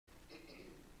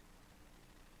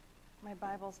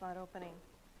My Bible's not opening.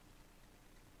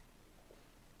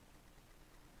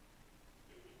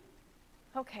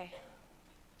 Okay.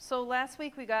 So last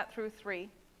week we got through 3.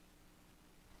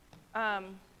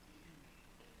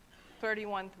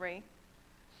 31:3.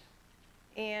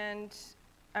 And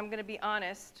I'm going to be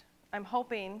honest, I'm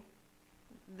hoping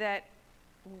that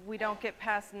we don't get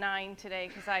past 9 today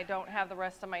because I don't have the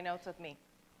rest of my notes with me.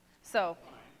 So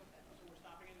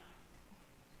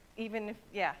even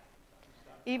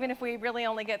if we really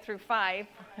only get through 5,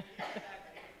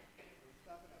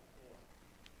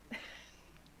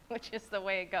 which is the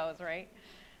way it goes, right?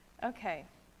 Okay.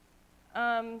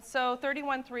 So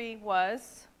 31:3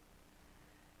 was,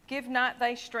 give not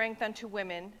thy strength unto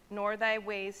women, nor thy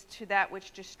ways to that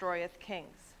which destroyeth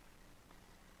kings.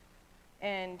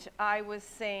 And I was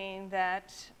saying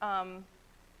that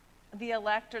the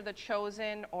elect or the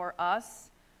chosen or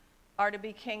us are to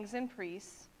be kings and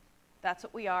priests. That's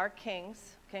what we are,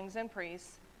 kings and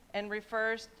priests. And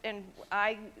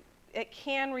it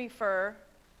can refer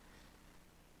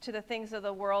to the things of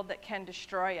the world that can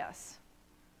destroy us.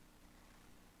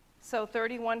 So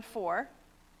 31:4,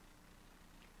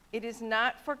 it is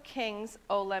not for kings,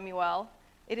 O Lemuel,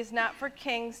 it is not for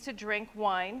kings to drink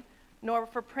wine, nor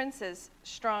for princes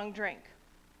strong drink.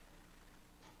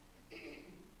 I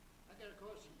got a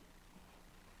question.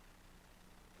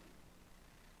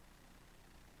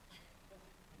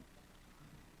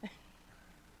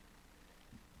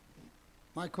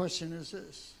 My question is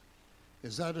this.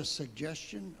 Is that a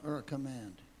suggestion or a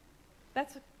command?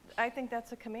 I think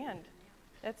that's a command.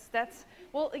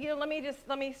 Well, let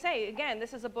me say again,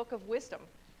 this is a book of wisdom.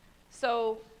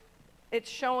 So it's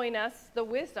showing us the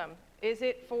wisdom. Is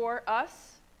it for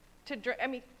us to drink? I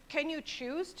mean, can you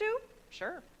choose to?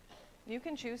 Sure. You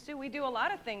can choose to. We do a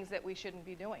lot of things that we shouldn't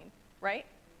be doing, right?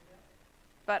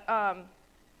 But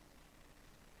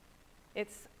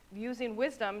it's using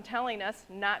wisdom telling us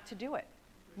not to do it.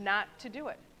 Not to do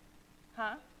it.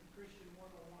 Huh? Christian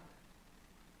 101.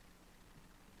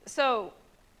 So,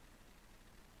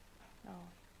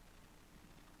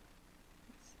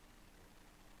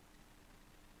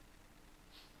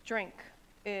 drink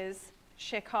is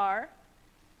shekar.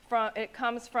 It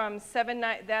comes from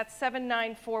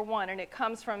 7941, and it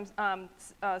comes from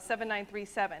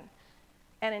 7937.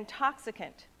 An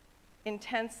intoxicant,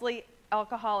 intensely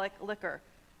alcoholic liquor.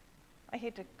 I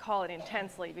hate to call it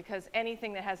intensely because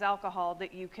anything that has alcohol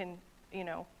that you can,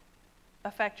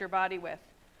 affect your body with.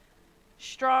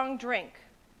 Strong drink,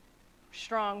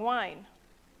 strong wine.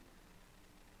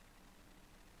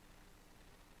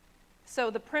 So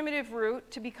the primitive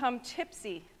root, to become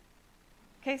tipsy.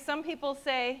 Okay, some people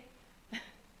say,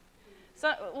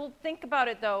 well, think about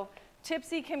it though.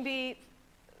 Tipsy can be,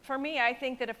 for me, I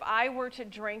think that if I were to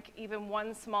drink even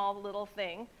one small little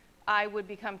thing, I would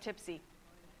become tipsy.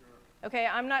 Okay,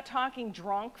 I'm not talking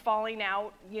drunk, falling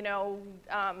out,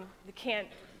 can't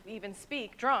even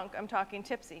speak, drunk. I'm talking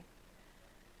tipsy.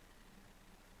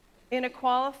 In a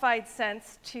qualified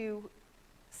sense, to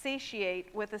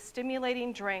satiate with a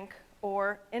stimulating drink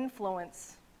or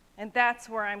influence. And that's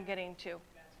where I'm getting to.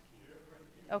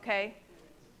 Okay?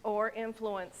 Or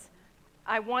influence.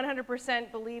 I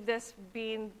 100% believe this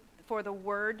being for the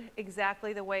word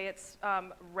exactly the way it's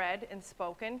read and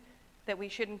spoken, that we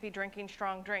shouldn't be drinking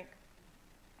strong drink.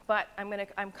 But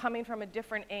I'm coming from a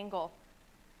different angle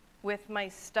with my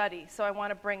study, so I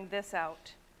want to bring this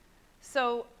out.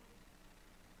 So,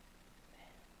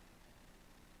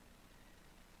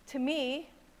 to me,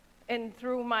 and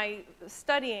through my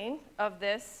studying of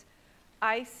this,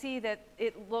 I see that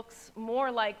it looks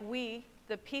more like we,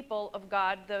 the people of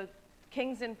God, the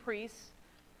kings and priests,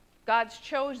 God's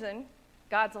chosen,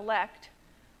 God's elect,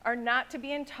 are not to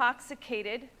be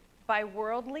intoxicated by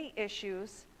worldly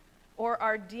issues or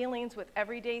our dealings with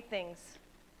everyday things,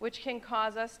 which can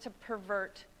cause us to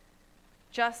pervert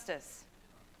justice.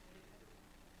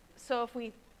 So if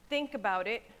we think about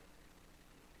it,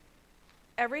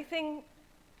 everything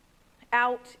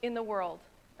out in the world,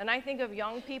 and I think of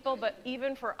young people, but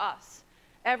even for us,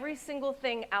 every single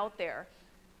thing out there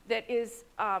that is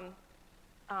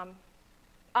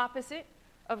opposite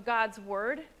of God's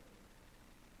word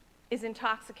is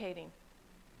intoxicating.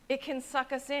 It can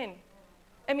suck us in.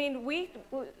 I mean,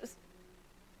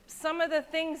 some of the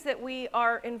things that we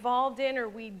are involved in or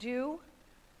we do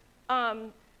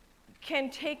can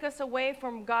take us away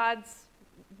from God's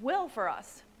will for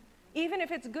us, even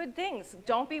if it's good things.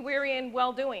 Don't be weary in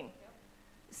well-doing.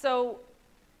 So,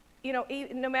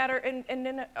 no matter, and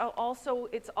then also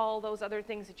it's all those other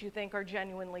things that you think are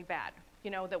genuinely bad,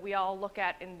 that we all look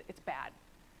at and it's bad.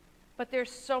 But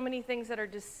there's so many things that are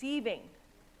deceiving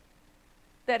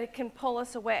that it can pull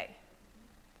us away.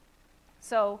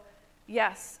 So,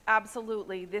 yes,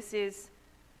 absolutely. This is,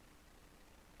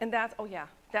 and that's, oh yeah,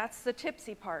 that's the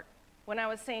tipsy part. When I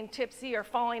was saying tipsy or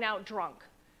falling out drunk.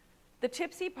 The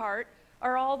tipsy part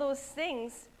are all those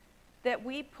things that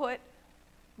we put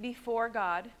before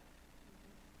God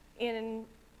in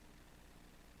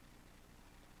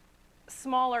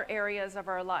smaller areas of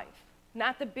our life.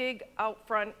 Not the big out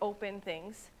front open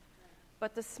things,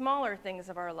 but the smaller things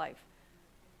of our life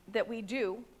that we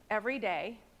do every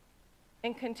day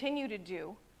and continue to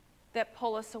do that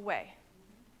pull us away.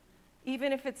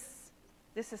 Even if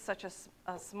this is such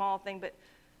a small thing, but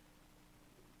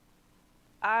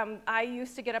I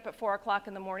used to get up at 4 o'clock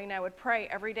in the morning. I would pray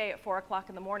every day at 4 o'clock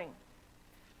in the morning.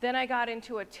 Then I got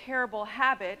into a terrible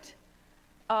habit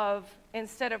of,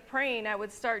 instead of praying, I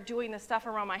would start doing the stuff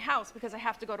around my house because I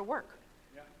have to go to work.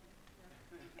 Yeah.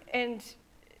 And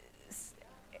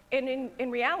in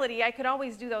reality, I could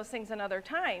always do those things another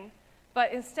time,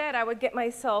 but instead I would get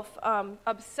myself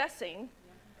obsessing,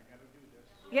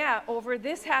 over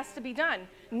this has to be done.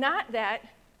 Not that,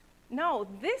 no,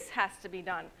 this has to be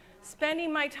done.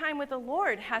 Spending my time with the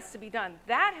Lord has to be done.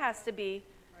 That has to be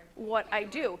what I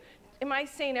do. Am I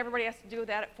saying everybody has to do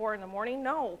that at 4 in the morning?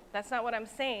 No, that's not what I'm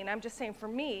saying. I'm just saying for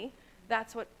me,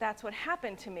 that's what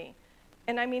happened to me.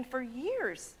 And I mean, for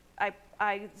years,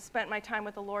 I spent my time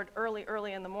with the Lord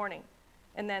early in the morning.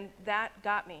 And then that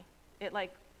got me. It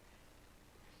like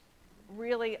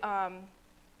really,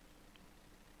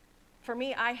 for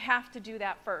me, I have to do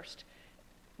that first.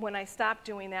 When I stopped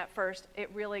doing that first, it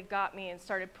really got me and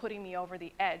started putting me over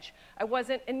the edge. I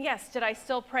wasn't, and yes, did I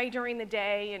still pray during the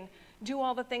day and do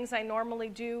all the things I normally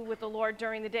do with the Lord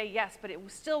during the day? Yes, but it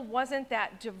still wasn't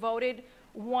that devoted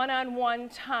one-on-one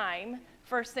time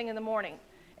first thing in the morning.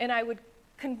 And I would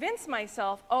convince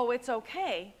myself, oh, it's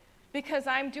okay because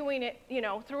I'm doing it,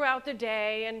 throughout the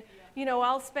day, and,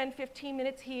 I'll spend 15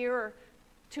 minutes here or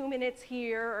 2 minutes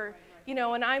here, or,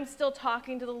 and I'm still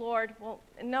talking to the Lord. Well,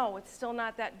 no, it's still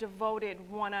not that devoted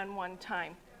one-on-one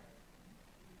time.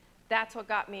 That's what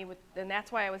got me and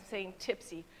that's why I was saying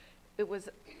tipsy. It was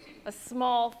a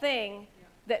small thing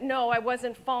that, no, I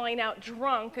wasn't falling out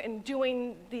drunk and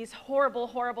doing these horrible,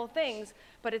 horrible things,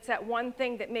 but it's that one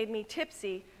thing that made me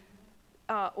tipsy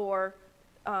or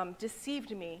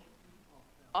deceived me.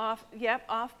 Off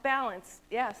balance.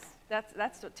 Yes,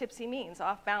 that's what tipsy means,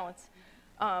 off balance.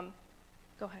 Go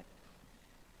ahead.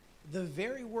 The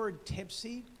very word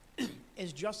tipsy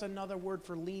is just another word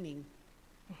for leaning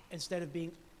instead of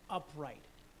being upright.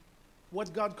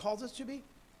 What God calls us to be?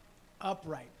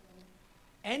 Upright.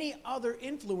 Any other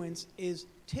influence is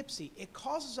tipsy. It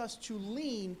causes us to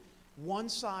lean one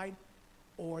side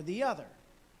or the other.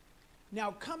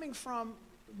 Now, coming from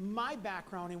my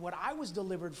background and what I was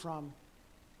delivered from,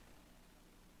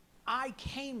 I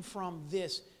came from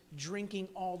this drinking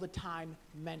all the time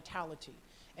mentality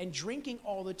and drinking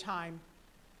all the time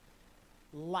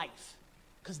life,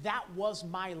 because that was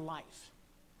my life.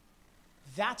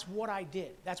 That's what I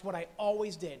did. That's what I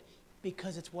always did,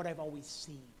 because it's what I've always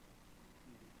seen.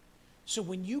 So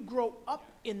when you grow up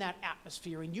in that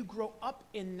atmosphere and you grow up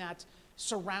in that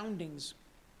surroundings,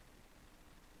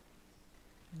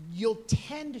 you'll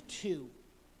tend to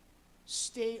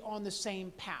stay on the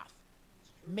same path.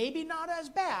 Maybe not as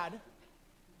bad,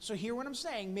 so hear what I'm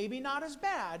saying, maybe not as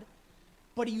bad,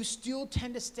 but you still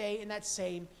tend to stay in that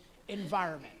same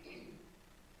environment.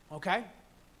 Okay?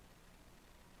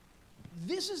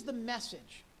 This is the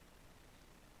message.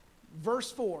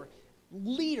 Verse 4,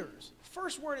 leaders.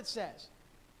 First word it says.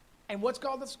 And what's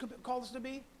called us to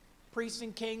be? Priests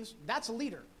and kings. That's a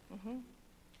leader. Mm-hmm.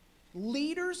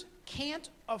 Leaders can't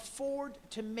afford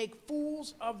to make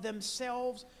fools of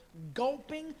themselves,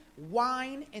 gulping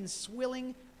wine and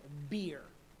swilling beer.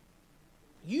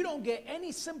 You don't get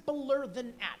any simpler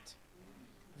than that.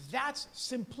 That's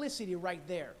simplicity right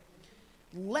there.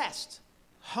 Lest,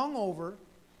 hungover,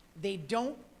 they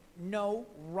don't know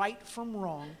right from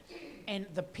wrong, and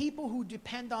the people who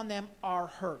depend on them are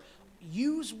hurt.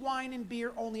 Use wine and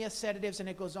beer only as sedatives, and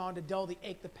it goes on to dull the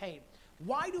ache, the pain.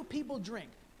 Why do people drink?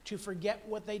 To forget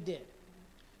what they did.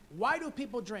 Why do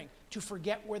people drink? To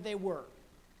forget where they were.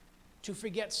 To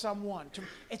forget someone.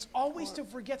 It's always to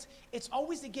forget. It's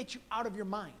always to get you out of your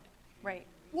mind. Right.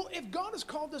 Well, if God has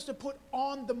called us to put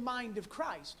on the mind of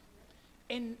Christ,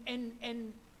 and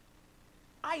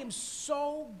I am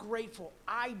so grateful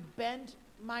I bent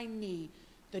my knee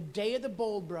the day of the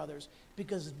Bold Brothers,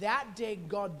 because that day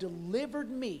God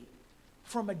delivered me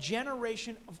from a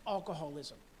generation of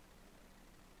alcoholism.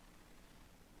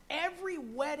 Every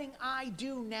wedding I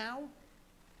do now,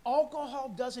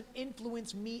 alcohol doesn't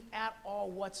influence me at all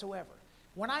whatsoever.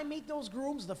 When I meet those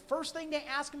grooms, the first thing they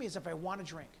ask me is if I want to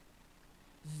drink.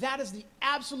 That is the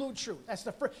absolute truth. That's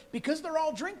the first. Because they're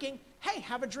all drinking, hey,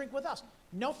 have a drink with us.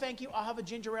 No, thank you. I'll have a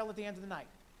ginger ale at the end of the night.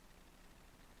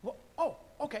 Well, oh,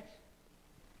 okay.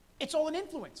 It's all an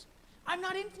influence. I'm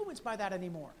not influenced by that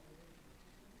anymore.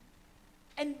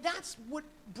 And that's what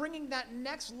bringing that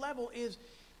next level is.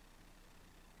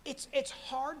 It's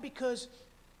hard because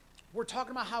we're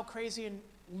talking about how crazy and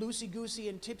loosey-goosey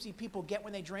and tipsy people get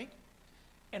when they drink,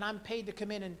 and I'm paid to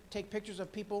come in and take pictures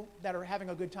of people that are having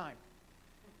a good time.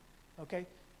 Okay?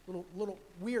 Little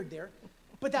weird there,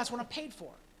 but that's what I'm paid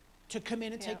for, to come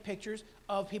in and take pictures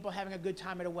of people having a good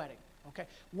time at a wedding. Okay?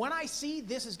 When I see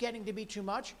this is getting to be too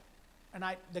much, and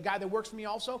the guy that works for me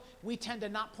also, we tend to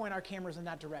not point our cameras in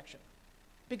that direction,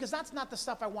 because that's not the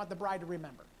stuff I want the bride to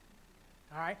remember.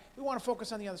 All right? We want to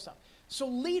focus on the other stuff. So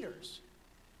leaders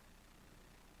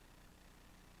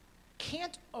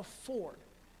can't afford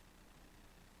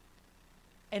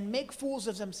and make fools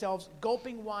of themselves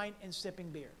gulping wine and sipping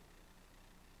beer.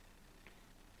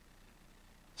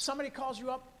 Somebody calls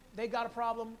you up, they got a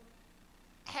problem.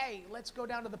 Hey, let's go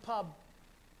down to the pub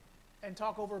and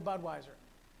talk over a Budweiser.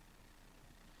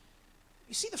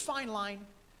 You see the fine line?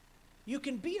 You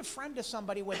can be a friend to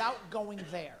somebody without going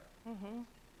there. Mm-hmm.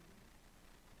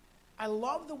 I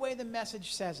love the way the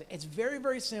message says it. It's very,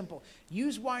 very simple.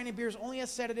 Use wine and beers only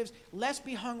as sedatives, lest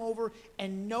be hungover,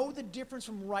 and know the difference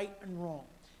from right and wrong.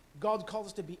 God calls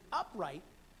us to be upright.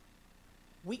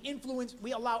 We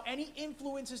allow any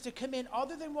influences to come in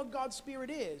other than what God's Spirit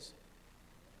is.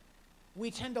 We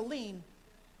tend to lean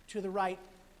to the right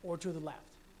or to the left.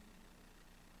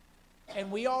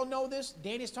 And we all know this.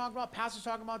 Danny's talking about, Pastor's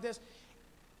talking about this.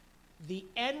 The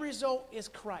end result is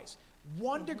Christ.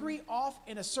 1 degree off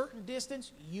in a certain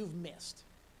distance, you've missed.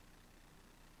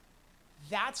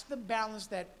 That's the balance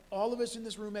that all of us in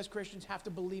this room as Christians have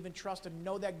to believe and trust and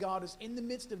know that God is in the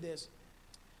midst of this.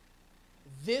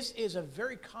 This is a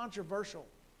very controversial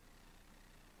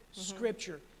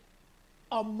scripture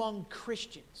among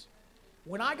Christians.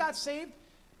 When I got saved,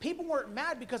 people weren't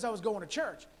mad because I was going to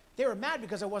church. They were mad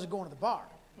because I wasn't going to the bar.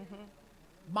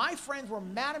 My friends were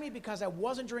mad at me because I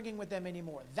wasn't drinking with them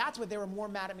anymore. That's what they were more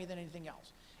mad at me than anything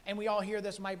else. And we all hear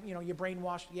this, you're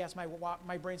brainwashed. Yes,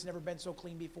 my brain's never been so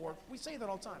clean before. We say that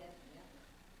all the time.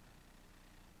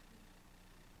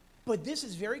 But this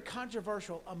is very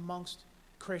controversial amongst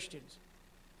Christians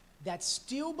that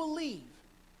still believe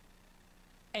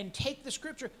and take the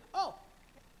scripture, oh,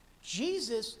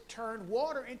 Jesus turned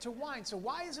water into wine, so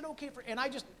why is it okay for,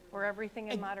 or everything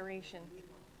in moderation.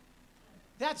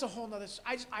 That's a whole nother,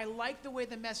 I like the way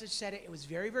the message said it. It was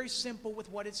very, very simple with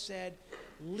what it said.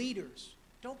 Leaders,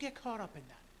 don't get caught up in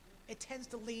that. It tends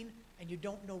to lean, and you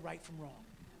don't know right from wrong.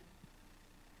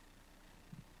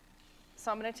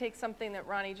 So I'm going to take something that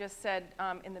Ronnie just said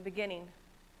in the beginning,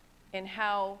 and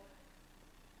how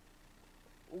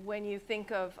when you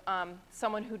think of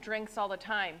someone who drinks all the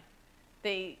time,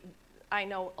 I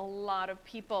know a lot of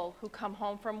people who come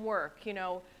home from work,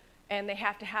 and they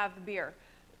have to have the beer.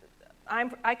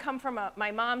 I come from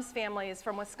my mom's family is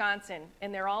from Wisconsin,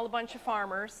 and they're all a bunch of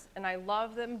farmers, and I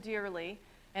love them dearly,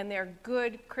 and they're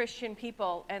good Christian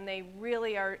people, and they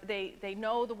really are, they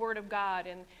know the Word of God,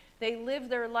 and they live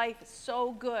their life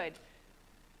so good,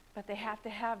 but they have to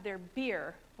have their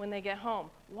beer when they get home.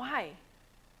 Why?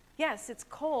 Yes, it's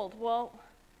cold. Well,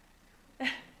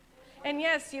 and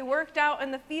yes, you worked out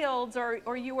in the fields,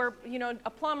 or you were, a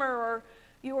plumber, or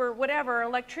you were whatever,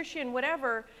 electrician,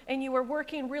 whatever, and you were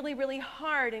working really, really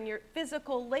hard in your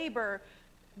physical labor,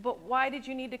 but why did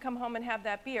you need to come home and have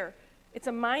that beer? It's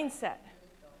a mindset.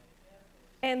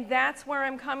 And that's where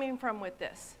I'm coming from with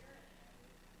this.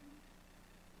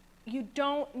 You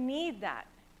don't need that.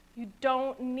 You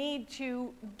don't need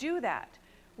to do that.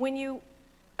 When you,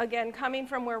 again, coming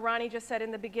from where Ronnie just said in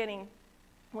the beginning,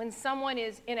 when someone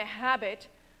is in a habit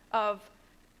of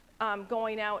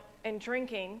going out and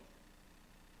drinking,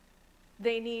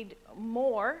 they need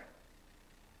more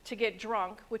to get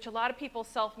drunk, which a lot of people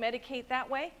self-medicate that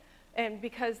way. And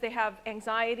because they have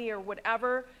anxiety or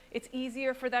whatever, it's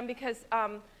easier for them because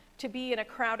to be in a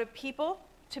crowd of people,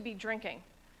 to be drinking,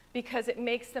 because it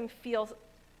makes them feel,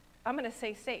 I'm going to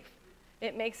say safe.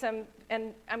 It makes them,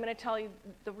 and I'm going to tell you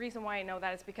the reason why I know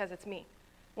that is because it's me.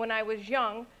 When I was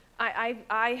young,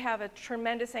 I have a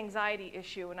tremendous anxiety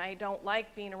issue, and I don't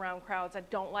like being around crowds. I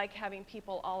don't like having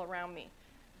people all around me.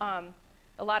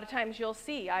 A lot of times you'll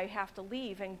see I have to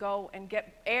leave and go and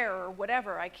get air or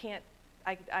whatever.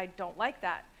 I don't like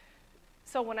that.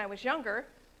 So when I was younger,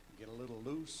 Get a little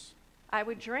loose. I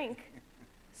would drink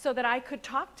so that I could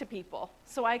talk to people,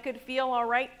 so I could feel all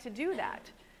right to do that.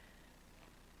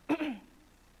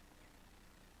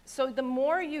 So the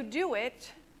more you do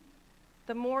it,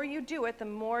 The more you do it, the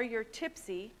more you're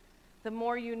tipsy, the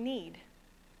more you need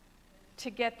to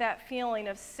get that feeling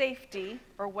of safety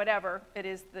or whatever it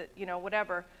is that,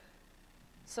 whatever.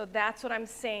 So that's what I'm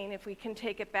saying, if we can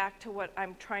take it back to what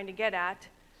I'm trying to get at.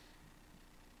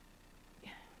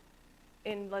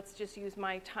 And let's just use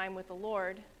my time with the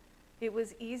Lord. It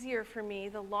was easier for me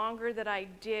the longer that I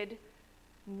did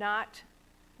not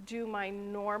do my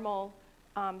normal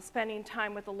spending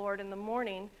time with the Lord in the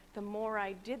morning. The more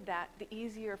I did that, the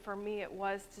easier for me it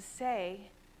was to say,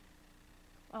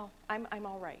 well, I'm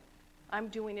all right. I'm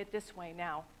doing it this way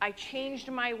now. I changed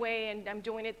my way and I'm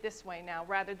doing it this way now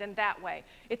rather than that way.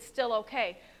 It's still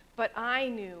okay. But I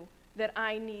knew that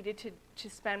I needed to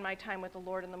spend my time with the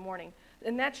Lord in the morning.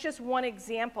 And that's just one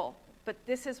example. But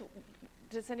this is,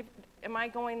 am I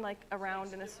going like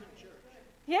around in a...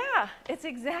 Yeah, it's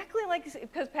exactly like,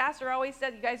 because Pastor always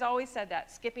said, you guys always said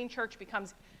that, skipping church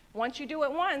becomes, once you do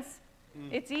it once,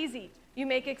 it's easy. You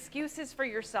make excuses for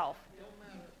yourself.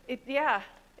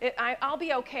 I'll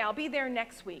be okay. I'll be there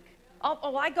next week.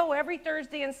 I go every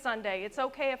Thursday and Sunday. It's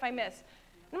okay if I miss.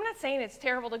 And I'm not saying it's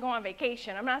terrible to go on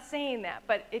vacation. I'm not saying that.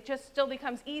 But it just still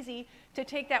becomes easy to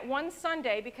take that one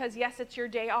Sunday because, yes, it's your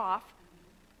day off,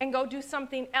 and go do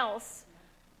something else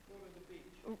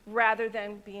rather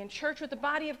than be in church with the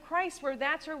body of Christ, where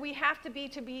that's where we have to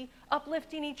be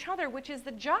uplifting each other, which is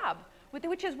the job,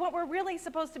 which is what we're really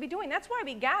supposed to be doing. That's why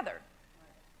we gather,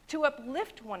 to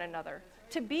uplift one another,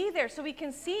 to be there so we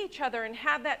can see each other and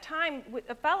have that time with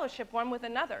a fellowship one with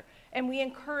another, and we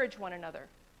encourage one another.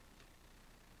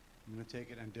 I'm going to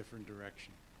take it in a different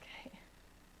direction. Okay.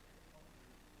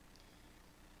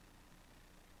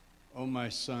 O my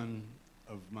son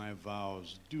of my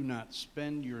vows, do not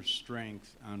spend your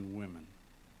strength on women.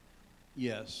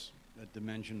 Yes, that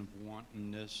dimension of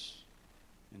wantonness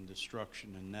and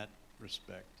destruction in that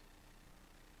respect.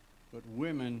 But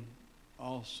women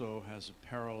also has a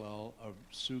parallel of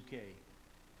suke,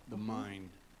 the mind,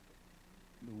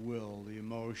 the will, the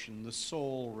emotion, the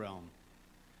soul realm.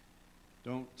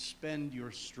 Don't spend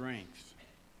your strength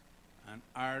on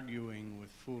arguing with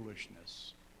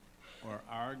foolishness or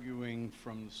arguing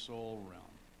from the soul realm.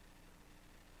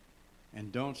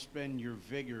 And don't spend your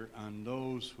vigor on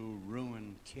those who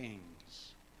ruin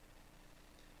kings.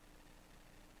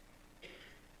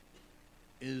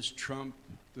 Is Trump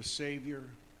the savior,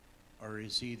 or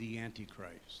is he the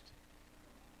Antichrist?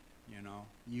 You know,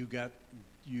 you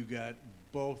got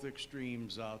both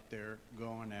extremes out there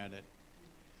going at it.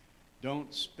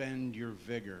 Don't spend your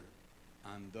vigor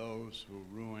on those who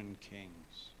ruin kings.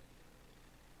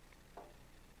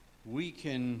 We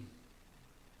can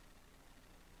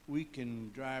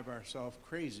drive ourselves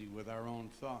crazy with our own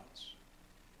thoughts.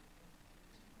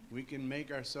 We can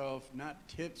make ourselves not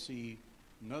tipsy.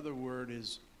 Another word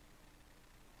is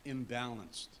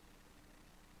imbalanced.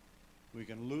 We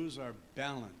can lose our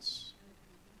balance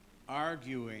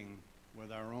arguing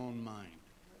with our own mind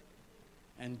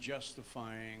and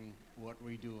justifying what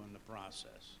we do in the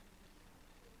process.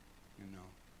 You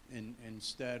know, and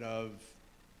instead of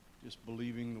just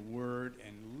believing the word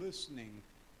and listening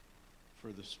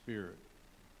for the Spirit,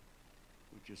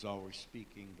 which is always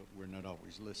speaking, but we're not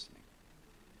always listening.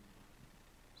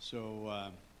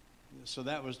 So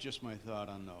that was just my thought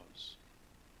on those.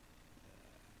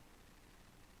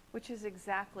 Which is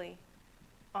exactly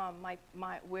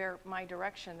my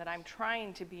direction that I'm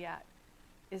trying to be at,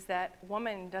 is that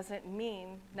woman doesn't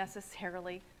mean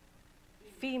necessarily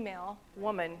female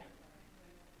woman.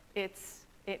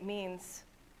 It means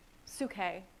suke,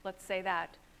 let's say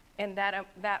that, in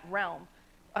that realm.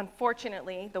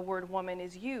 Unfortunately, the word woman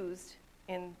is used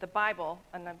in the Bible,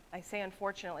 and I say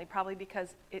unfortunately probably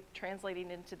because it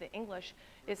translating into the English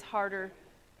is harder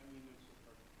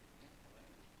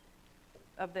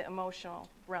of the emotional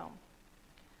realm.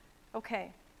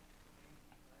 Okay.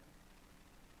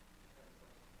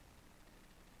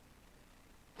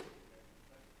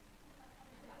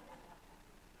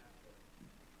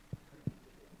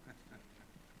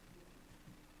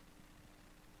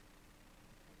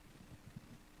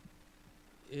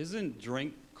 Isn't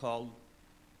drink called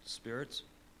spirits?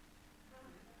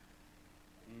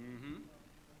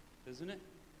 Isn't it?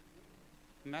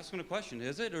 I'm asking a question.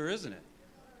 Is it or isn't it?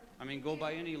 I mean, go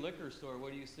by any liquor store.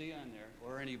 What do you see on there?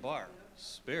 Or any bar?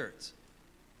 Spirits.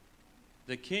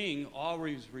 The king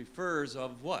always refers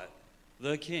of what?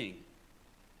 The king.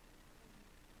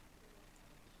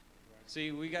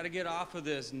 See, we got to get off of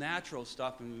this natural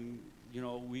stuff, and, you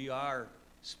know, we are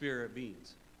spirit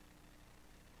beings.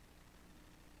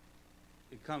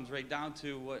 It comes right down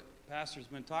to what Pastor's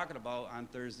been talking about on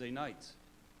Thursday nights.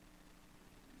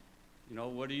 You know,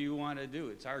 what do you want to do?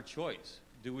 It's our choice.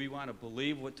 Do we want to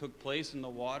believe what took place in the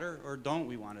water, or don't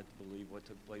we want to believe what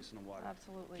took place in the water?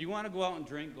 Absolutely. If you want to go out and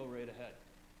drink, go right ahead.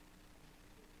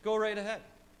 Go right ahead.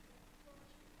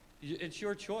 It's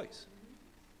your choice.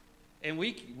 And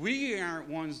we aren't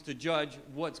ones to judge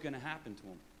what's going to happen to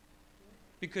them.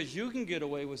 Because you can get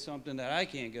away with something that I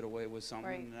can't get away with something,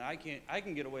 Right. and I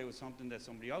can get away with something that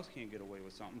somebody else can't get away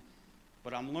with something.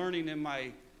 But I'm learning in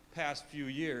my past few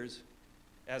years,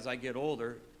 as I get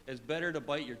older, it's better to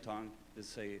bite your tongue than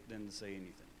to say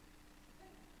anything.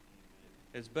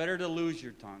 It's better to lose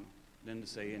your tongue than to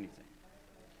say anything.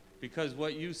 Because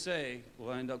what you say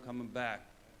will end up coming back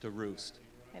to roost.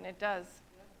 And it does.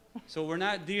 So we're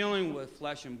not dealing with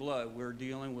flesh and blood. We're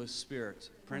dealing with spirits,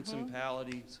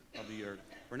 principalities of the earth.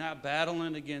 We're not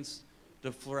battling against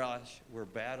the flesh. We're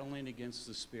battling against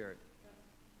the spirit.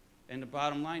 And the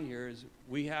bottom line here is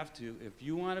we have to, if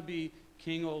you want to be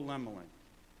King Olemelin,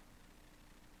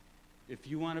 if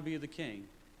you want to be the king,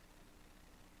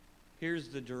 here's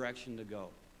the direction to go.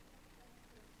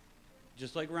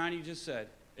 Just like Ronnie just said,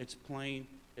 it's plain,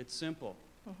 it's simple.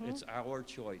 It's our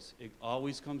choice. It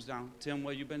always comes down, Tim,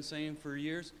 what you've been saying for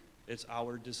years, it's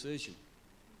our decision.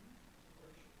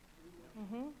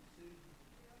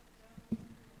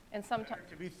 And sometimes,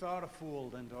 To be thought a fool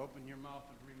than to open your mouth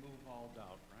and remove all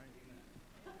doubt,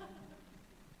 right?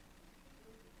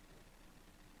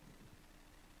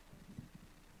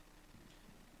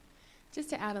 Just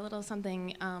to add a little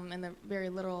something in the very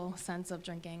literal sense of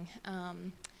drinking.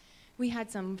 We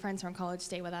had some friends from college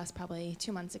stay with us probably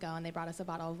 2 months ago, and they brought us a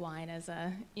bottle of wine as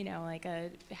a, like a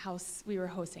house, we were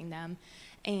hosting them.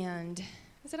 And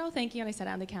I said, oh, thank you, and I sat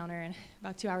on the counter, and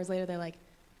about 2 hours later, they're like,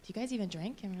 do you guys even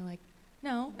drink? And we're like,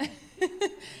 no.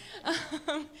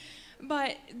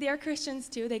 But they're Christians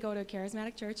too. They go to a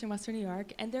charismatic church in Western New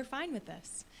York, and they're fine with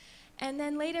this. And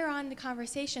then later on in the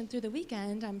conversation through the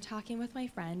weekend, I'm talking with my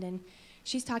friend, and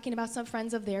she's talking about some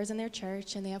friends of theirs in their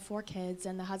church, and they have 4 kids,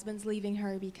 and the husband's leaving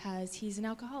her because he's an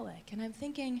alcoholic. And I'm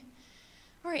thinking,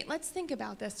 all right, let's think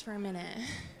about this for a minute.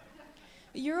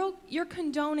 You're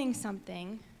condoning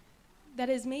something that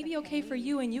is maybe okay for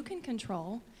you and you can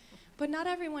control, but not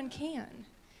everyone can.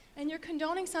 And you're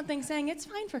condoning something saying it's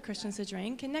fine for Christians to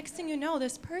drink, and next thing you know,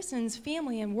 this person's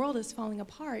family and world is falling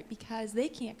apart because they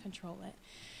can't control it.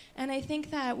 And I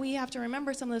think that we have to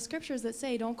remember some of the scriptures that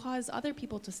say don't cause other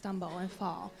people to stumble and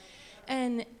fall.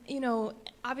 And,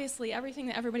 obviously everything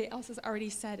that everybody else has already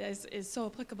said is so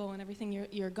applicable, and everything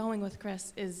you're going with,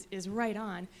 Chris, is right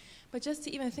on. But just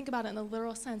to even think about it in the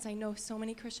literal sense, I know so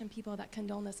many Christian people that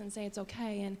condone this and say it's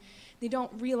okay, and they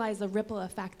don't realize the ripple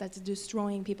effect that's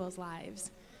destroying people's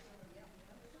lives.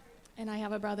 And I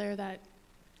have a brother that,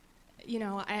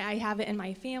 I have it in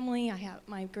my family.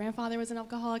 My grandfather was an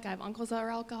alcoholic. I have uncles that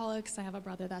are alcoholics. I have a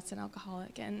brother that's an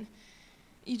alcoholic. And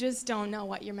you just don't know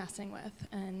what you're messing with.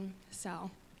 And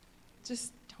so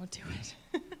just don't do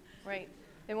it. right.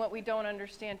 And what we don't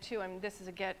understand too, this is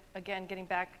again getting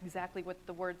back exactly what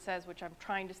the word says, which I'm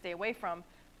trying to stay away from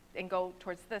and go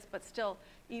towards this, but still,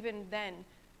 even then,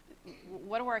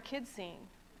 what are our kids seeing?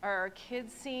 Are our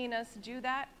kids seeing us do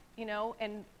that?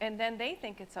 And then they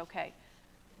think it's okay.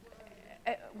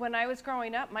 When I was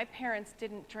growing up, my parents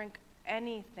didn't drink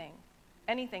anything.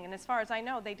 And as far as I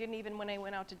know, they didn't even when they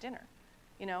went out to dinner.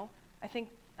 I don't know.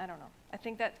 I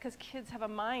think that because kids have a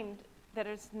mind that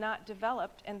is not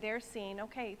developed, and they're seeing,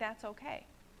 okay, that's okay.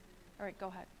 All right, go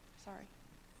ahead. Sorry.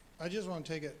 I just want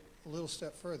to take it a little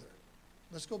step further.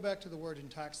 Let's go back to the word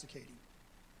intoxicating.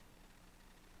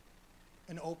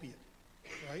 An opiate,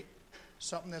 right?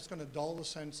 Something that's going to dull the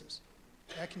senses.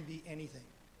 That can be anything.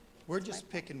 We're just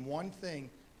picking one thing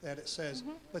that it says.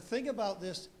 But think about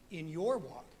this in your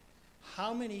walk.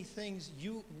 How many things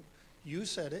you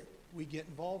said it, we get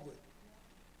involved with.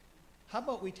 How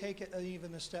about we take it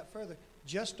even a step further?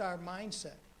 Just our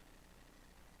mindset.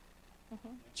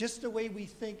 Just the way we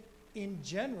think in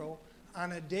general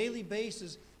on a daily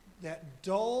basis that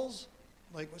dulls,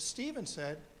 like what Stephen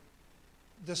said,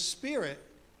 the spirit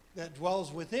that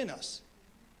dwells within us.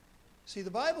 See,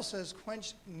 the Bible says,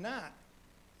 quench not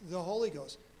the Holy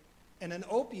Ghost. And an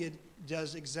opiate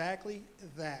does exactly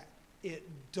that. It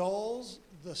dulls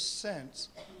the sense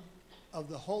of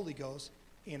the Holy Ghost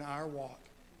in our walk.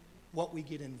 What we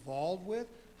get involved with,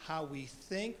 how we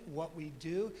think, what we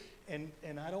do. And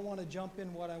I don't want to jump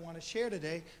in what I want to share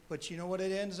today, but you know what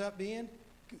it ends up being?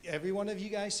 Every one of you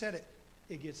guys said it.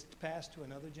 It gets passed to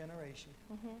another generation.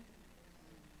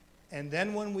 And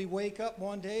then when we wake up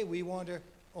one day, we wonder,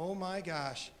 oh my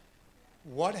gosh,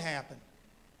 what happened?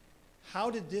 How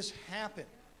did this happen?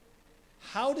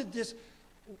 How did this,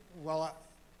 well,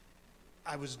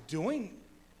 I was doing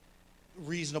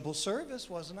reasonable service,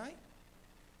 wasn't I?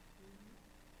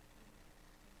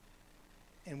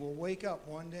 and we'll wake up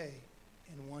one day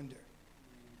and wonder.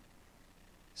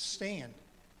 Stand.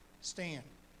 Stand.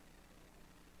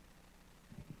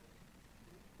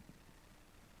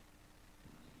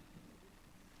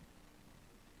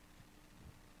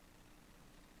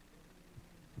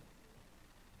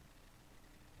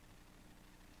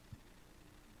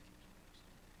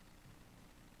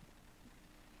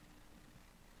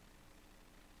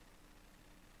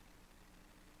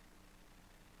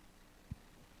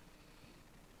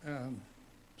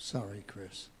 Sorry,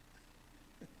 Chris.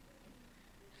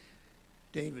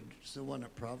 David's the one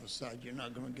that prophesied you're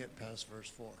not going to get past verse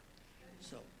 4.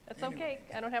 So That's anyway, okay.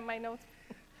 I don't have my notes.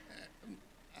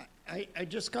 I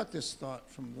just got this thought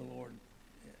from the Lord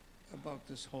about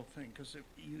this whole thing, because if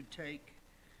you take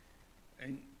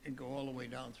and go all the way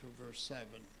down through verse 7,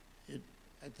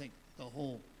 I think the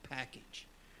whole package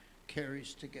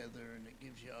carries together and it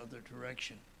gives you other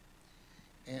direction.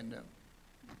 And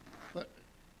but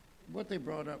what they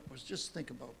brought up was, just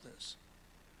think about this.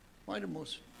 Why do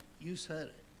you said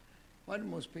it, why do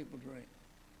most people drink?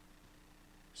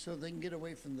 So they can get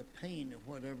away from the pain of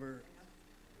whatever.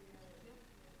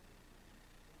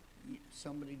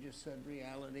 Somebody just said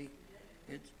reality.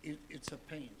 It's a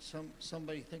pain.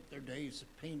 Somebody think their day is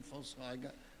painful, so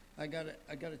I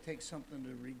gotta take something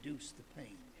to reduce the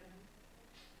pain.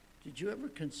 Did you ever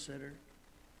consider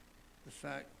the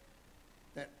fact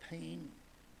that pain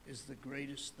is the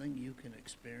greatest thing you can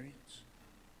experience?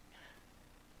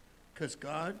 Because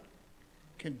God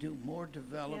can do more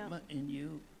development in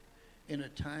you in a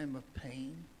time of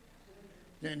pain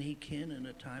than he can in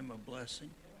a time of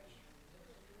blessing.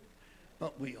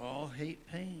 But we all hate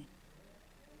pain.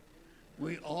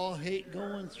 We all hate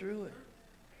going through it.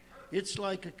 It's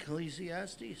like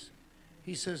Ecclesiastes.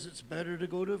 He says it's better to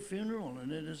go to a funeral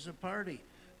than it is a party.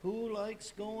 Who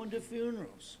likes going to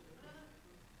funerals?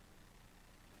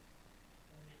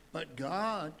 But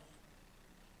God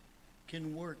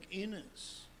can work in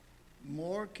us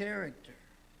more character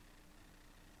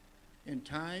in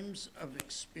times of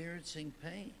experiencing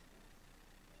pain,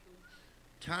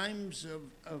 times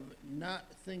of not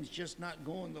things just not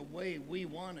going the way we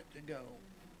want it to go.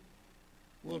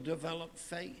 We'll develop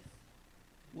faith.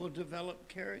 We'll develop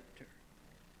character.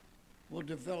 We'll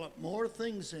develop more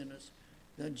things in us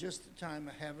than just the time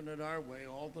of having it our way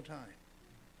all the time.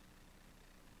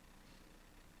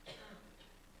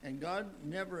 And God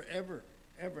never, ever,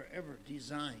 ever, ever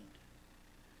designed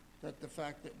that the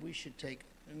fact that we should take,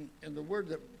 and the word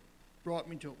that brought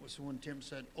me to it was when Tim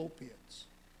said opiates.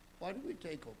 Why do we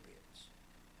take opiates?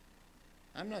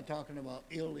 I'm not talking about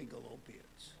illegal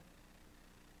opiates,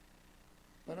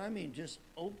 but I mean just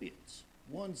opiates,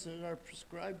 ones that are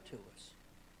prescribed to us,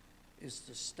 is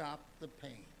to stop the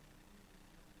pain.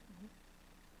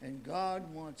 And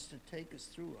God wants to take us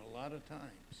through a lot of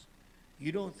times.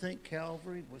 You don't think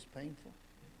Calvary was painful?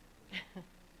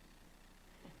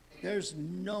 There's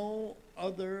no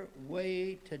other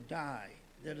way to die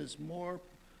that is more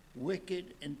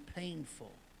wicked and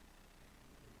painful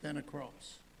than a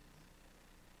cross.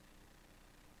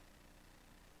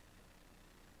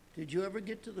 Did you ever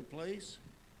get to the place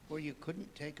where you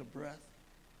couldn't take a breath?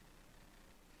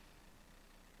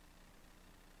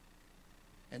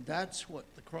 And that's what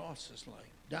the cross is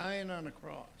like. Dying on a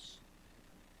cross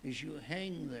is you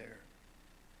hang there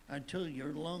until your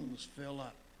lungs fill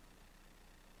up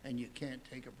and you can't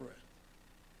take a breath.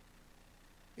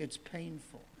 It's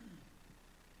painful.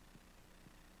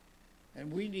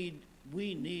 And we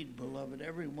need, beloved,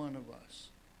 every one of us,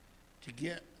 to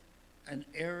get an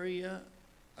area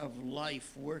of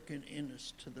life working in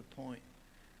us to the point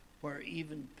where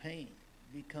even pain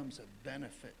becomes a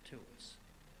benefit to us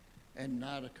and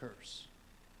not a curse,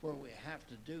 where we have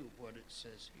to do what it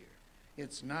says here.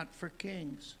 It's not for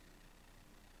kings.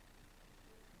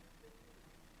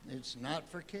 It's not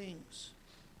for kings.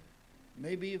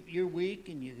 Maybe if you're weak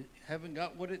and you haven't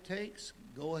got what it takes,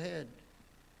 go ahead.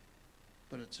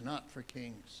 But it's not for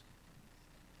kings.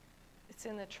 It's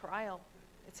in the trial.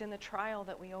 It's in the trial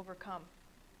that we overcome.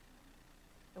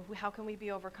 How can we be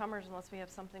overcomers unless we have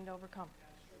something to overcome?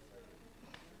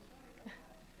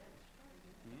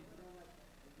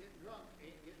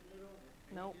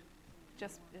 Nope.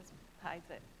 Just hides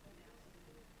it.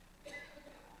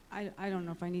 I don't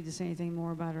know if I need to say anything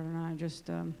more about it or not.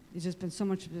 It's just been so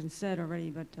much been said already,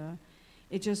 but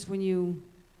it just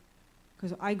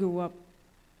because I grew up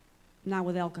not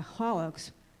with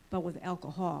alcoholics, but with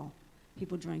alcohol,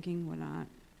 people drinking, whatnot.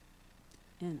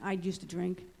 And I used to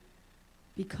drink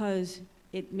because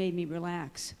it made me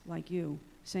relax, like you,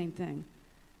 same thing.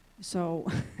 So,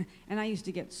 and I used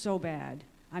to get so bad.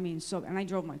 I mean, and I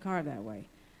drove my car that way.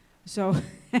 So,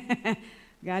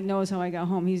 God knows how I got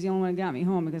home. He's the only one that got me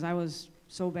home because I was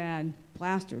so bad,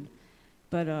 plastered.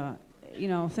 But, you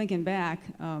know, thinking back,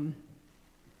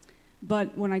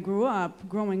 but when I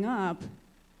growing up,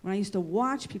 when I used to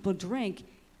watch people drink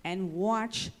and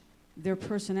watch their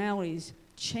personalities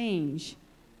change,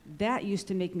 that used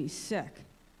to make me sick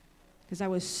because I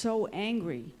was so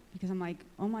angry because I'm like,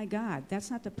 oh my God,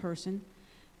 that's not the person.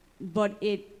 But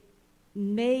it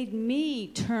made me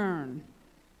turn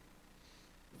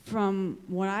from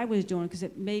what I was doing because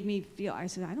it made me feel, I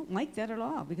said, I don't like that at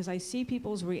all because I see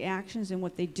people's reactions and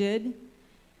what they did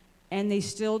and they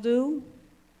still do,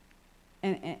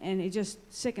 and it just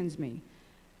sickens me.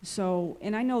 So,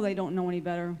 and I know they don't know any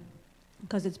better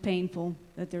because it's painful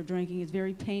that they're drinking. It's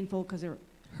very painful because they're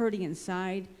hurting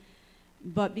inside.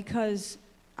 But because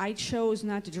I chose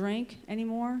not to drink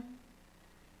anymore,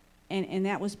 and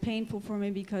that was painful for me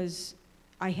because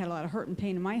I had a lot of hurt and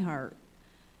pain in my heart.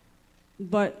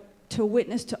 But to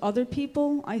witness to other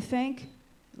people, I think,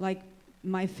 like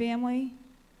my family,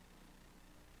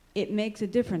 it makes a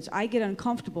difference. I get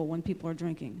uncomfortable when people are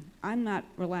drinking. I'm not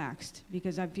relaxed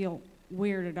because I feel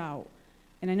weirded out.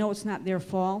 And I know it's not their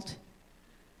fault,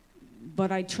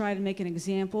 but I try to make an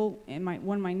example. And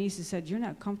one of my nieces said, "You're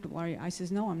not comfortable, are you?" I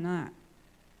says, "No, I'm not."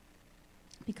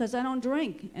 Because I don't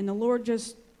drink. And the Lord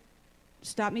just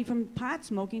stopped me from pot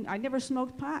smoking. I never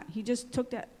smoked pot. He just took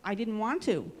that. I didn't want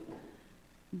to.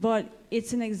 But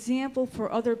it's an example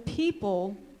for other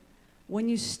people when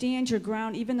you stand your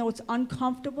ground, even though it's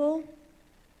uncomfortable.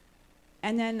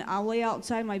 And then I'll lay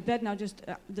outside my bed and I'll just,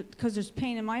 because there's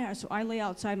pain in my heart, so I lay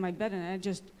outside my bed and I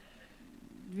just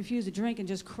refuse to drink and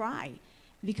just cry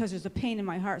because there's a pain in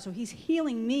my heart. So he's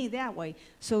healing me that way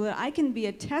so that I can be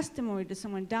a testimony to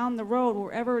someone down the road,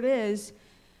 wherever it is,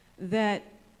 that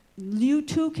you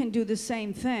too can do the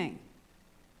same thing.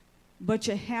 But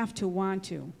you have to want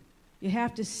to. You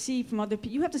have to see from other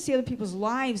people. You have to see other people's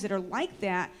lives that are like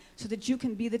that so that you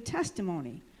can be the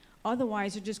testimony.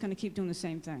 Otherwise, you're just going to keep doing the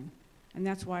same thing. And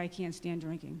that's why I can't stand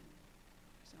drinking.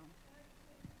 So.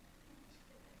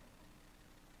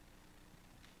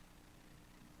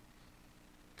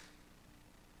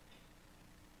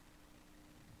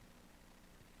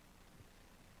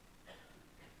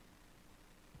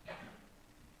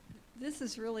 This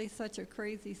is really such a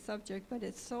crazy subject, but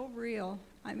it's so real.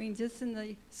 I mean, just in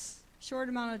the short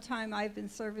amount of time I've been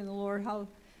serving the Lord, how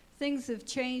things have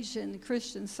changed in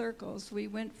Christian circles. We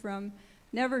went from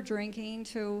never drinking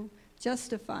to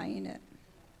justifying it.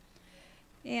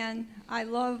 And I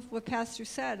love what Pastor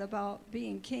said about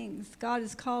being kings. God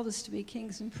has called us to be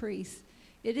kings and priests.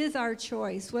 It is our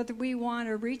choice whether we want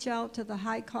to reach out to the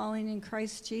high calling in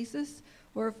Christ Jesus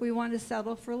or if we want to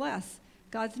settle for less.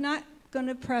 God's not going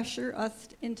to pressure us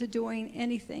into doing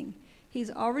anything. He's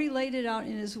already laid it out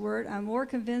in his word. I'm more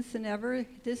convinced than ever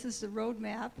this is the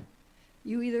roadmap.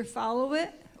 You either follow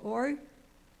it or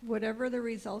whatever the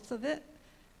results of it,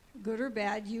 good or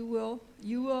bad, you will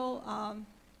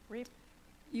Reap.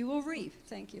 You will reap.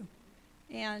 Thank you.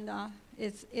 And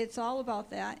it's all about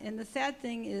that. And the sad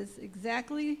thing is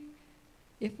exactly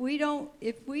if we don't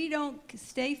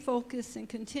stay focused and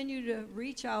continue to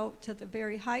reach out to the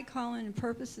very high calling and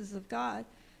purposes of God,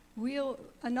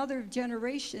 another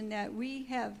generation that we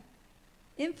have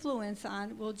influence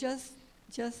on will just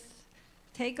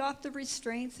take off the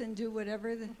restraints and do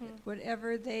whatever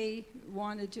they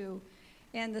want to do.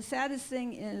 And the saddest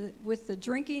thing is with the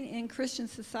drinking in Christian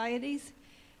societies,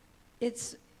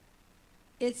 it's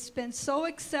been so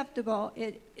acceptable.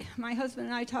 My husband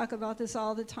and I talk about this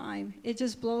all the time. It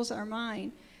just blows our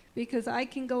mind because I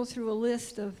can go through a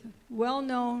list of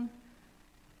well-known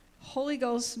Holy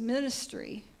Ghost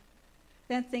ministry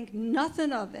and think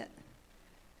nothing of it.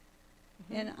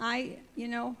 And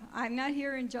I'm not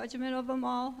here in judgment of them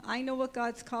all. I know what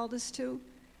God's called us to.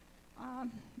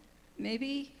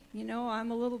 Maybe,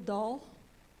 I'm a little dull.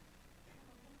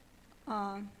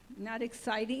 Not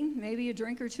exciting. Maybe a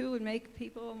drink or two would make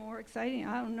people more exciting.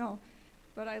 I don't know.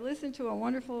 But I listened to a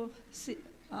wonderful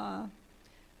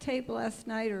tape last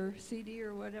night, or CD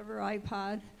or whatever,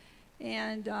 iPod.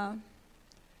 And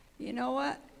you know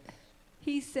what?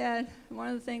 He said, one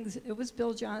of the things, it was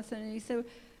Bill Johnson, and he said,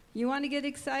 you want to get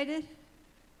excited?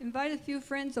 Invite a few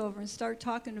friends over and start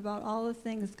talking about all the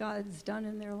things God's done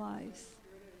in their lives.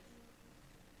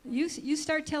 You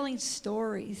start telling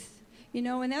stories,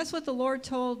 and that's what the Lord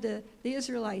told the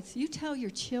Israelites. You tell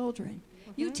your children.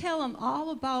 You tell them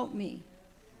all about me.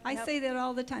 I say that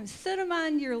all the time. Sit them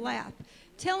on your lap.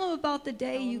 Tell them about the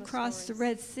day Tell 'em you the crossed the stories.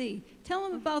 Red Sea. Tell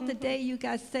them about the day you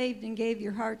got saved and gave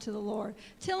your heart to the Lord.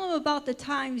 Tell them about the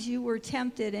times you were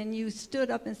tempted and you stood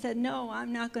up and said, no,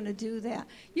 I'm not going to do that.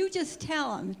 You just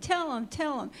tell them, tell them,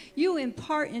 tell them. You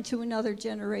impart into another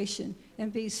generation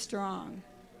and be strong.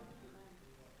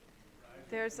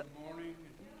 I'm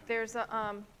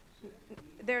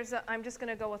just going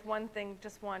to go with one thing,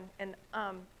 just one. And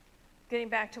getting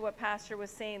back to what Pastor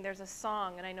was saying, there's a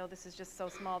song, and I know this is just so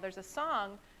small. There's a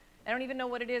song, I don't even know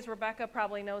what it is. Rebecca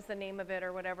probably knows the name of it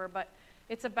or whatever, but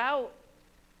it's about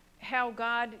how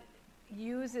God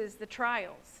uses the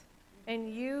trials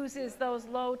and uses those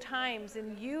low times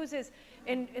and uses,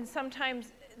 and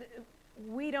sometimes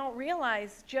we don't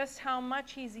realize just how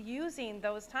much he's using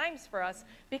those times for us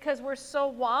because we're so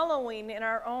wallowing in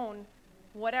our own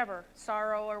whatever,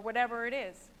 sorrow or whatever it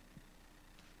is.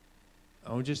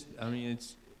 I was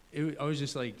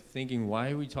just like thinking,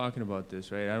 why are we talking about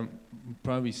this, right? I'm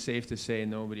probably safe to say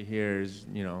nobody here is,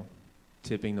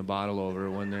 tipping the bottle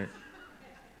over when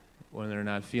they're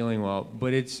not feeling well.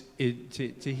 But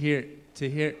to hear.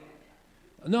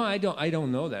 No, I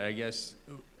don't know that, I guess,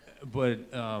 but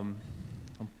I'm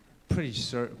pretty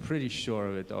sure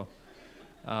of it though.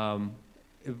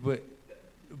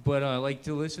 But like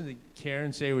to listen to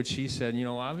Karen say what she said,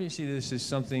 obviously this is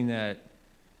something that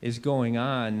is going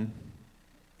on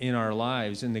in our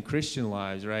lives, in the Christian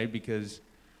lives, right? Because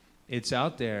it's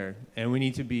out there, and we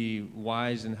need to be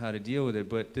wise in how to deal with it.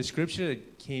 But the scripture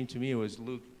that came to me was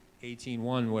Luke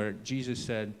 18:1, where Jesus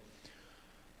said,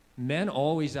 men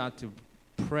always ought to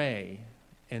pray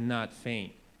and not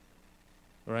faint,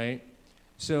 right?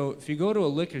 So if you go to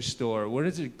a liquor store, what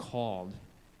is it called?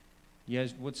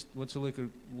 Yes, what's a liquor?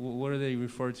 What do they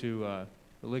refer to a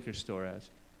liquor store as?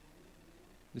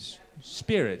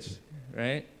 Spirits,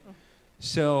 right?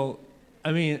 So,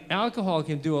 alcohol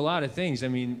can do a lot of things. I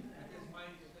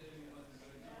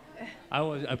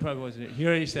probably wasn't. He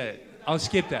already said it. I'll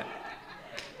skip that.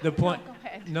 The point. Go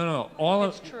ahead. No. All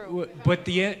It's of. true. But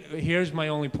here's my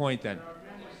only point then.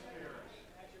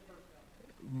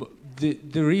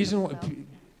 The reason why,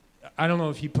 I don't know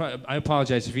if I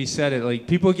apologize if he said it, like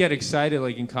people get excited,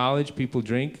 like in college, people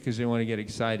drink because they want to get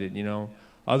excited,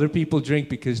 Other people drink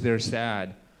because they're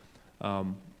sad.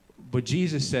 But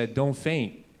Jesus said, don't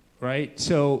faint, right?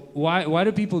 So why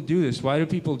do people do this? Why do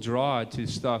people draw to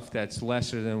stuff that's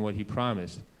lesser than what he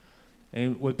promised?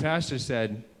 And what Pastor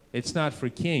said, it's not for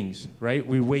kings, right?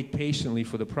 We wait patiently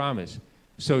for the promise.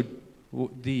 So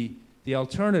the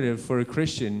alternative for a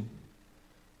Christian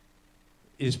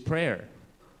is prayer,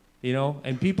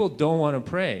 and people don't want to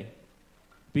pray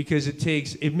because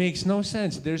it makes no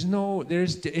sense.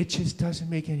 It just doesn't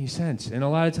make any sense. And a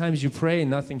lot of times you pray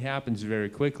and nothing happens very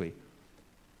quickly.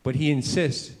 But he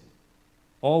insists,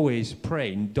 always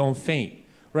pray and don't faint,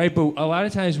 right? But a lot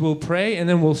of times we'll pray and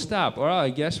then we'll stop. Or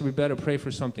I guess we better pray for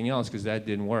something else because that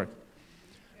didn't work.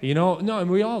 No,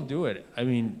 and we all do it.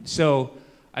 So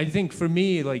I think for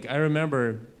me, like I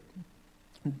remember,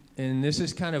 and this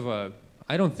is kind of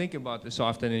I don't think about this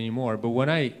often anymore, but when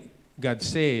I got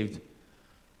saved,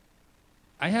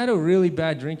 I had a really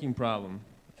bad drinking problem,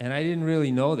 and I didn't really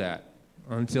know that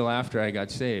until after I got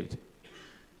saved.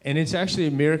 And it's actually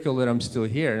a miracle that I'm still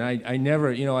here. And I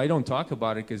never, I don't talk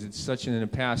about it because it's such in the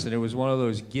past. And it was one of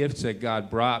those gifts that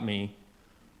God brought me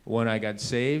when I got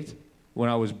saved, when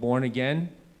I was born again.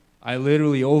 I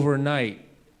literally overnight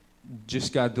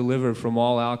just got delivered from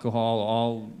all alcohol,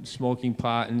 all smoking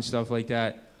pot and stuff like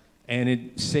that. And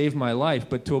it saved my life,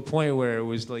 but to a point where it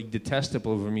was like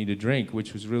detestable for me to drink,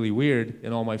 which was really weird,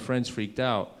 and all my friends freaked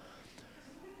out.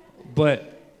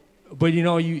 But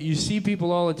you see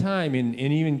people all the time, and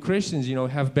even Christians,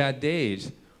 have bad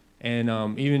days. And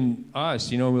even us,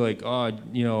 we're like, God.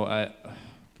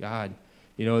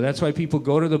 That's why people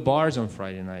go to the bars on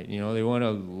Friday night. They want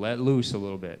to let loose a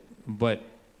little bit. But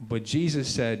Jesus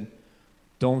said,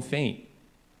 don't faint.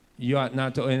 You ought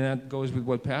not to, and that goes with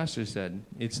what Pastor said.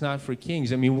 It's not for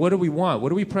kings. What do we want?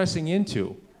 What are we pressing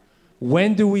into?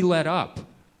 When do we let up?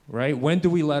 Right? When do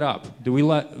we let up? Do we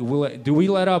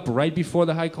let up right before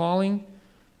the high calling?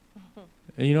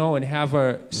 And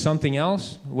have something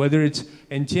else? Whether it's,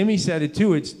 and Timmy said it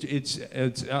too.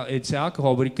 It's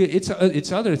alcohol, but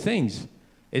it's other things.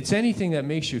 It's anything that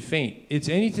makes you faint. It's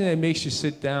anything that makes you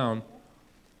sit down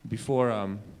before.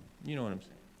 You know what I'm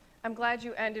saying? I'm glad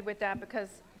you ended with that because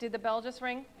did the bell just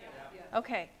ring? Yeah.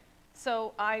 Okay.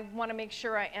 So I want to make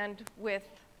sure I end with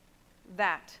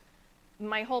that.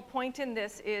 My whole point in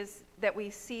this is that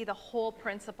we see the whole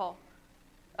principle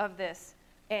of this.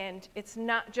 And it's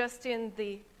not just in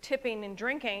the tipping and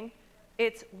drinking,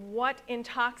 it's what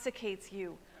intoxicates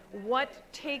you.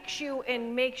 what takes you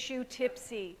and makes you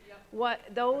tipsy, what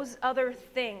those other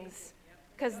things,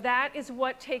 because that is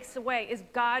what takes away. Is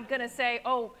God going to say,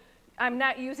 oh, I'm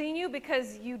not using you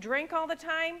because you drink all the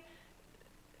time?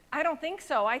 I don't think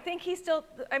so. I think he still,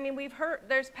 I mean, we've heard,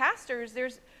 there's pastors,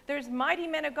 there's mighty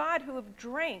men of God who have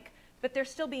drank, but they're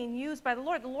still being used by the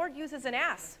Lord. The Lord uses an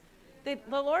ass. The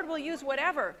Lord will use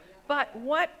whatever. But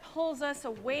what pulls us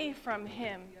away from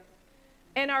him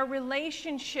and our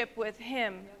relationship with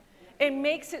him, it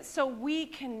makes it so we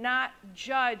cannot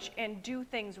judge and do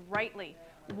things rightly.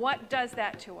 What does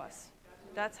that to us?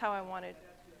 That's how I wanted.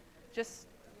 Just